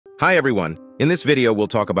Hi everyone! In this video, we'll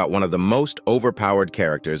talk about one of the most overpowered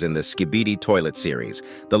characters in the Skibidi toilet series,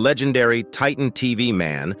 the legendary Titan TV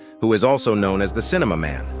man, who is also known as the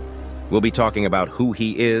Cinemaman. We'll be talking about who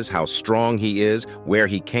he is, how strong he is, where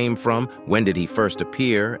he came from, when did he first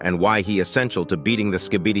appear, and why he is essential to beating the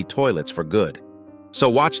Skibidi toilets for good.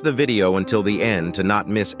 So watch the video until the end to not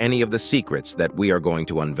miss any of the secrets that we are going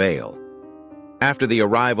to unveil. After the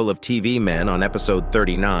arrival of TV men on episode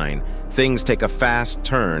 39, things take a fast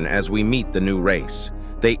turn as we meet the new race.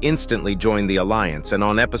 They instantly join the alliance, and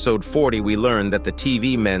on episode 40 we learn that the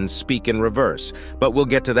TV men speak in reverse, but we'll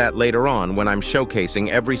get to that later on when I'm showcasing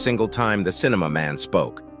every single time the Cinemaman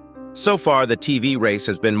spoke. So far, the TV race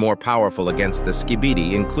has been more powerful against the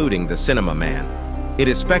Skibidi, including the Cinemaman. It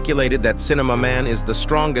is speculated that Cinemaman is the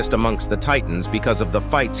strongest amongst the Titans because of the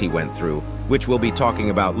fights he went through, which we'll be talking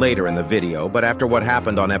about later in the video, but after what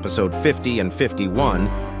happened on episode 50 and 51,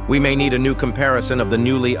 we may need a new comparison of the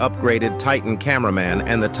newly upgraded Titan Cameraman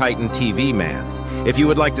and the Titan TV Man. If you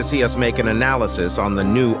would like to see us make an analysis on the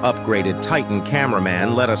new upgraded Titan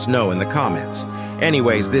Cameraman, let us know in the comments.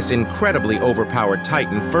 Anyways, this incredibly overpowered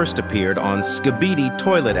Titan first appeared on Skibidi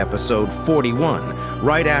Toilet episode 41,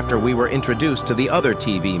 right after we were introduced to the other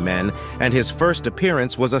TV men, and his first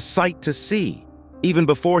appearance was a sight to see. Even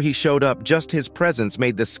before he showed up, just his presence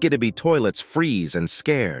made the Skibidi toilets freeze and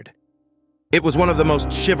scared. It was one of the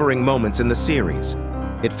most shivering moments in the series.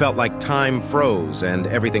 It felt like time froze and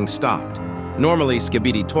everything stopped. Normally,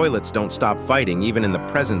 Skibidi toilets don't stop fighting even in the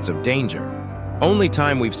presence of danger. Only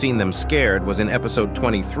time we've seen them scared was in episode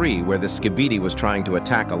 23, where the Skibidi was trying to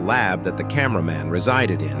attack a lab that the cameraman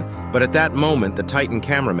resided in, but at that moment the Titan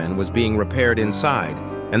cameraman was being repaired inside,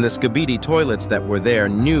 and the Skibidi toilets that were there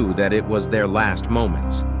knew that it was their last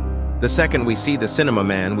moments. The second we see the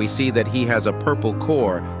Cinemaman, we see that he has a purple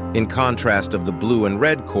core, in contrast of the blue and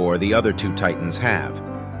red core the other two Titans have.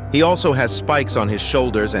 He also has spikes on his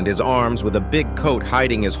shoulders and his arms with a big coat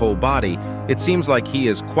hiding his whole body. It seems like he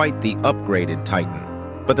is quite the upgraded Titan.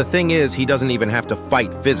 But the thing is, he doesn't even have to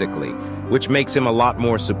fight physically, which makes him a lot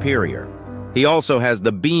more superior. He also has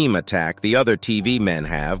the beam attack the other TV men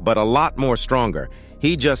have, but a lot more stronger.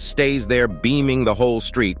 He just stays there beaming the whole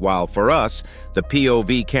street, while for us, the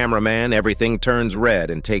POV cameraman, everything turns red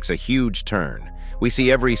and takes a huge turn. We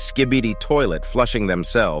see every Skibidi toilet flushing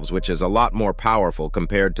themselves, which is a lot more powerful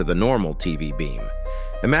compared to the normal TV beam.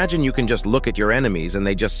 Imagine you can just look at your enemies and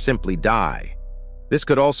they just simply die. This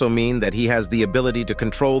could also mean that he has the ability to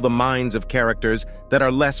control the minds of characters that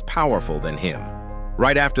are less powerful than him.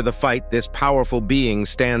 Right after the fight, this powerful being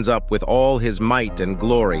stands up with all his might and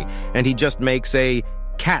glory, and he just makes a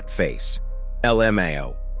cat face.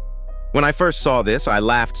 LMAO. When I first saw this, I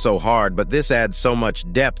laughed so hard, but this adds so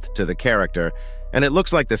much depth to the character, and it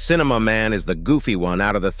looks like the Cinemaman is the goofy one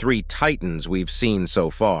out of the three Titans we've seen so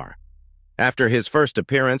far. After his first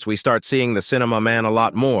appearance, we start seeing the Cinemaman a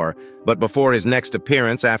lot more, but before his next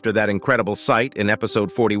appearance after that incredible sight in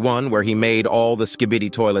episode 41 where he made all the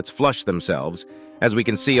Skibidi toilets flush themselves, as we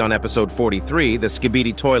can see on episode 43, the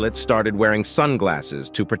Skibidi toilets started wearing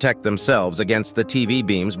sunglasses to protect themselves against the TV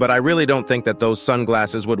beams, but I really don't think that those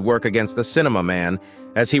sunglasses would work against the Cinemaman,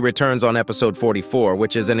 as he returns on episode 44,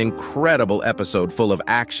 which is an incredible episode full of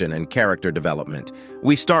action and character development.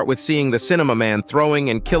 We start with seeing the Cinemaman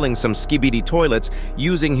throwing and killing some Skibidi toilets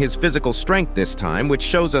using his physical strength this time, which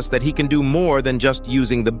shows us that he can do more than just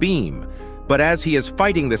using the beam. But as he is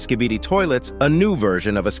fighting the Skibidi toilets, a new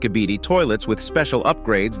version of a Skibidi toilets with special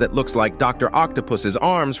upgrades that looks like Dr. Octopus's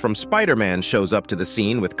arms from Spider-Man shows up to the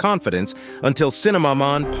scene with confidence until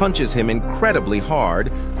Cinemaman punches him incredibly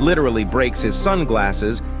hard, literally breaks his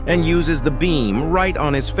sunglasses, and uses the beam right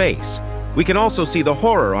on his face. We can also see the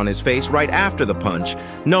horror on his face right after the punch,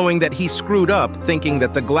 knowing that he screwed up thinking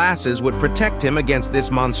that the glasses would protect him against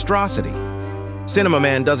this monstrosity.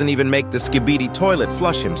 Cinemaman doesn't even make the Skibidi toilet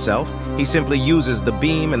flush himself. He simply uses the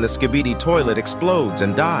beam and the Skibidi toilet explodes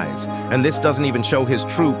and dies. And this doesn't even show his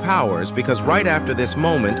true powers, because right after this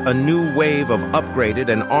moment, a new wave of upgraded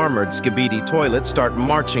and armored Skibidi toilets start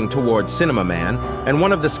marching towards Cinemaman, and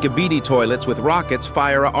one of the Skibidi toilets with rockets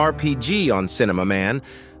fire a RPG on Cinemaman,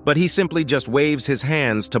 but he simply just waves his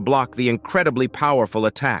hands to block the incredibly powerful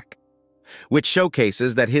attack, which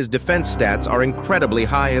showcases that his defense stats are incredibly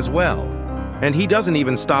high as well. And he doesn't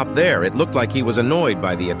even stop there. It looked like he was annoyed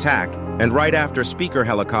by the attack, and right after speaker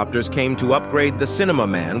helicopters came to upgrade the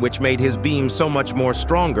Cinemaman, which made his beam so much more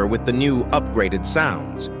stronger with the new upgraded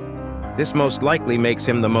sounds. This most likely makes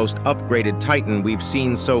him the most upgraded Titan we've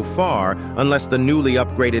seen so far, unless the newly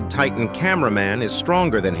upgraded Titan Cameraman is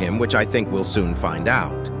stronger than him, which I think we'll soon find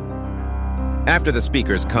out. After the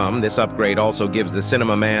speakers come, this upgrade also gives the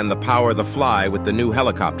Cinemaman the power to fly with the new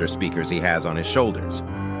helicopter speakers he has on his shoulders.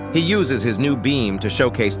 He uses his new beam to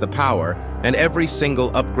showcase the power, and every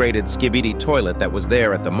single upgraded Skibidi toilet that was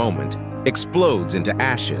there at the moment explodes into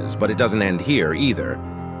ashes, but it doesn't end here either.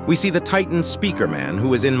 We see the Titan Speakerman,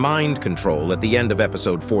 who is in mind control at the end of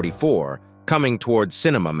episode 44, coming towards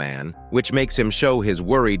Cinemaman, which makes him show his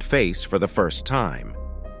worried face for the first time.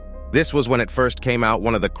 This was when it first came out,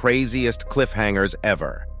 one of the craziest cliffhangers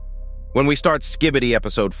ever. When we start Skibidi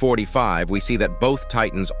episode 45, we see that both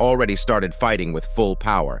Titans already started fighting with full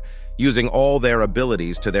power, using all their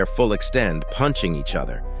abilities to their full extent, punching each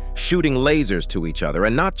other, shooting lasers to each other,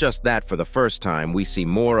 and not just that, for the first time, we see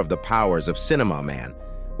more of the powers of Cinemaman,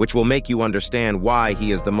 which will make you understand why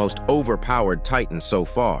he is the most overpowered Titan so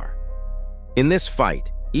far. In this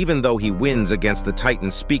fight, even though he wins against the Titan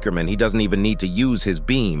Speakerman, he doesn't even need to use his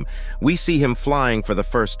beam. We see him flying for the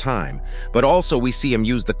first time, but also we see him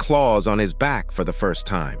use the claws on his back for the first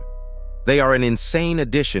time. They are an insane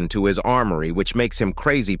addition to his armory, which makes him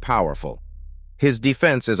crazy powerful. His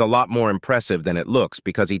defense is a lot more impressive than it looks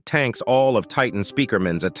because he tanks all of Titan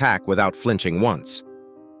Speakerman's attack without flinching once.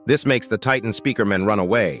 This makes the Titan Speakerman run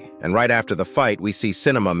away, and right after the fight we see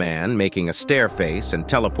Cinemaman making a stare face and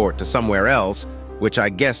teleport to somewhere else, which I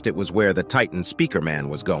guessed it was where the Titan Speakerman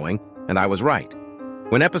was going, and I was right.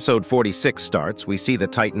 When episode 46 starts, we see the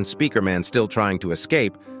Titan Speakerman still trying to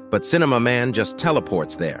escape, but Cinemaman just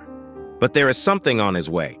teleports there. But there is something on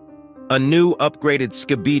his way. A new upgraded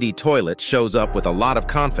Skibidi toilet shows up with a lot of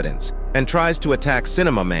confidence and tries to attack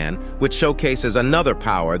Cinemaman, which showcases another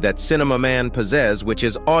power that Cinemaman possesses, which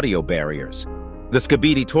is audio barriers. The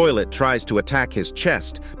Skibidi toilet tries to attack his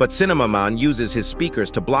chest, but Cinemaman uses his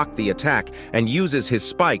speakers to block the attack and uses his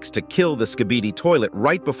spikes to kill the Skibidi toilet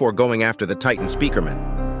right before going after the Titan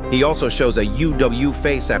Speakerman. He also shows a UW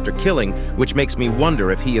face after killing, which makes me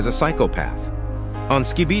wonder if he is a psychopath. On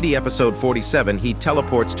Skibidi episode 47, he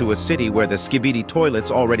teleports to a city where the Skibidi toilet's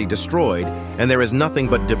already destroyed, and there is nothing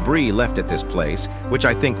but debris left at this place, which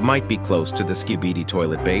I think might be close to the Skibidi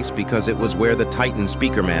toilet base because it was where the Titan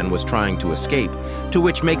Speakerman was trying to escape, to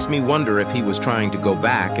which makes me wonder if he was trying to go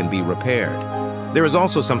back and be repaired. There is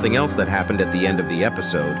also something else that happened at the end of the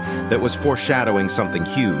episode that was foreshadowing something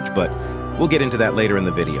huge, but we'll get into that later in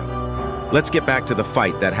the video. Let's get back to the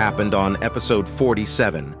fight that happened on episode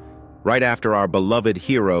 47. Right after our beloved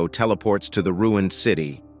hero teleports to the ruined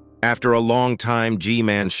city. After a long time,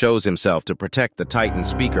 G-Man shows himself to protect the Titan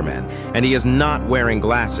Speakerman, and he is not wearing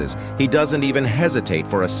glasses. He doesn't even hesitate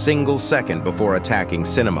for a single second before attacking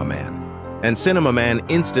Cinemaman. And Cinemaman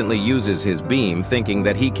instantly uses his beam, thinking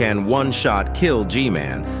that he can one-shot kill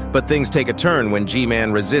G-Man, but things take a turn when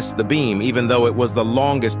G-Man resists the beam, even though it was the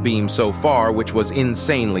longest beam so far, which was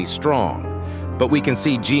insanely strong. But we can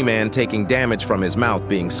see G-Man taking damage from his mouth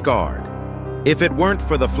being scarred. If it weren't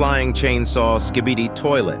for the flying chainsaw Skibidi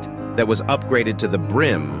toilet that was upgraded to the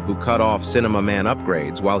brim, who cut off Cinemaman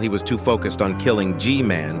upgrades while he was too focused on killing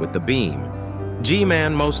G-Man with the beam,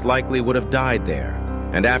 G-Man most likely would have died there.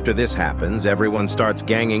 And after this happens, everyone starts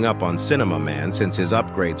ganging up on Cinemaman since his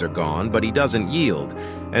upgrades are gone, but he doesn't yield,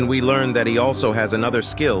 and we learn that he also has another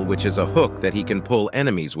skill, which is a hook that he can pull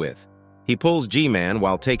enemies with. He pulls G-Man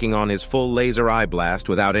while taking on his full laser eye blast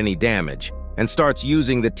without any damage, and starts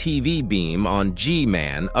using the TV beam on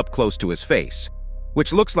G-Man up close to his face,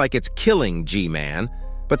 which looks like it's killing G-Man,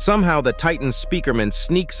 but somehow the Titan Speakerman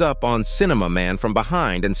sneaks up on Cinemaman from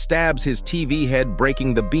behind and stabs his TV head,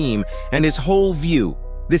 breaking the beam and his whole view.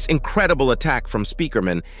 This incredible attack from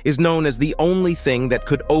Speakerman is known as the only thing that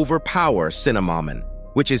could overpower Cinemaman,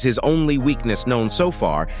 which is his only weakness known so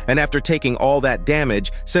far, and after taking all that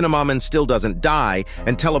damage, Cinemaman still doesn't die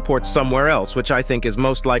and teleports somewhere else, which I think is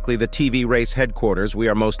most likely the TV race headquarters we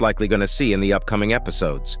are most likely going to see in the upcoming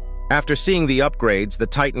episodes. After seeing the upgrades the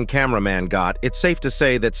Titan cameraman got, it's safe to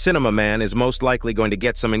say that Cinemaman is most likely going to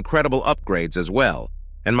get some incredible upgrades as well.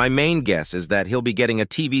 And my main guess is that he'll be getting a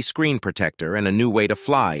TV screen protector and a new way to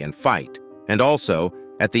fly and fight. And also,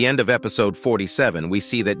 at the end of episode 47, we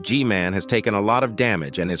see that G-Man has taken a lot of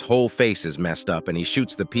damage and his whole face is messed up, and he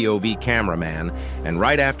shoots the POV cameraman, and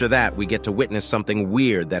right after that we get to witness something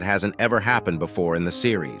weird that hasn't ever happened before in the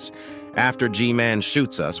series. After G-Man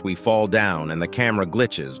shoots us, we fall down and the camera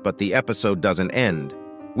glitches, but the episode doesn't end.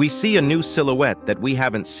 We see a new silhouette that we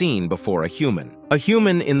haven't seen before, a human. A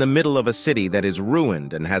human in the middle of a city that is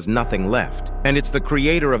ruined and has nothing left. And it's the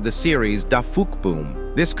creator of the series,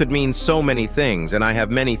 Dafukboom. This could mean so many things, and I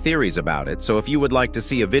have many theories about it, so if you would like to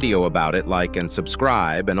see a video about it, like and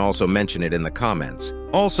subscribe, and also mention it in the comments.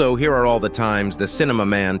 Also, here are all the times the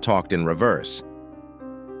Cinemaman talked in reverse.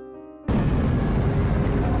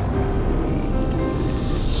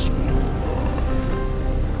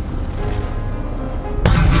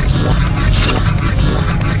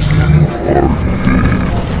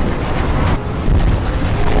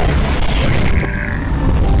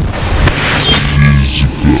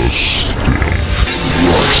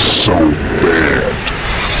 Cinemaman.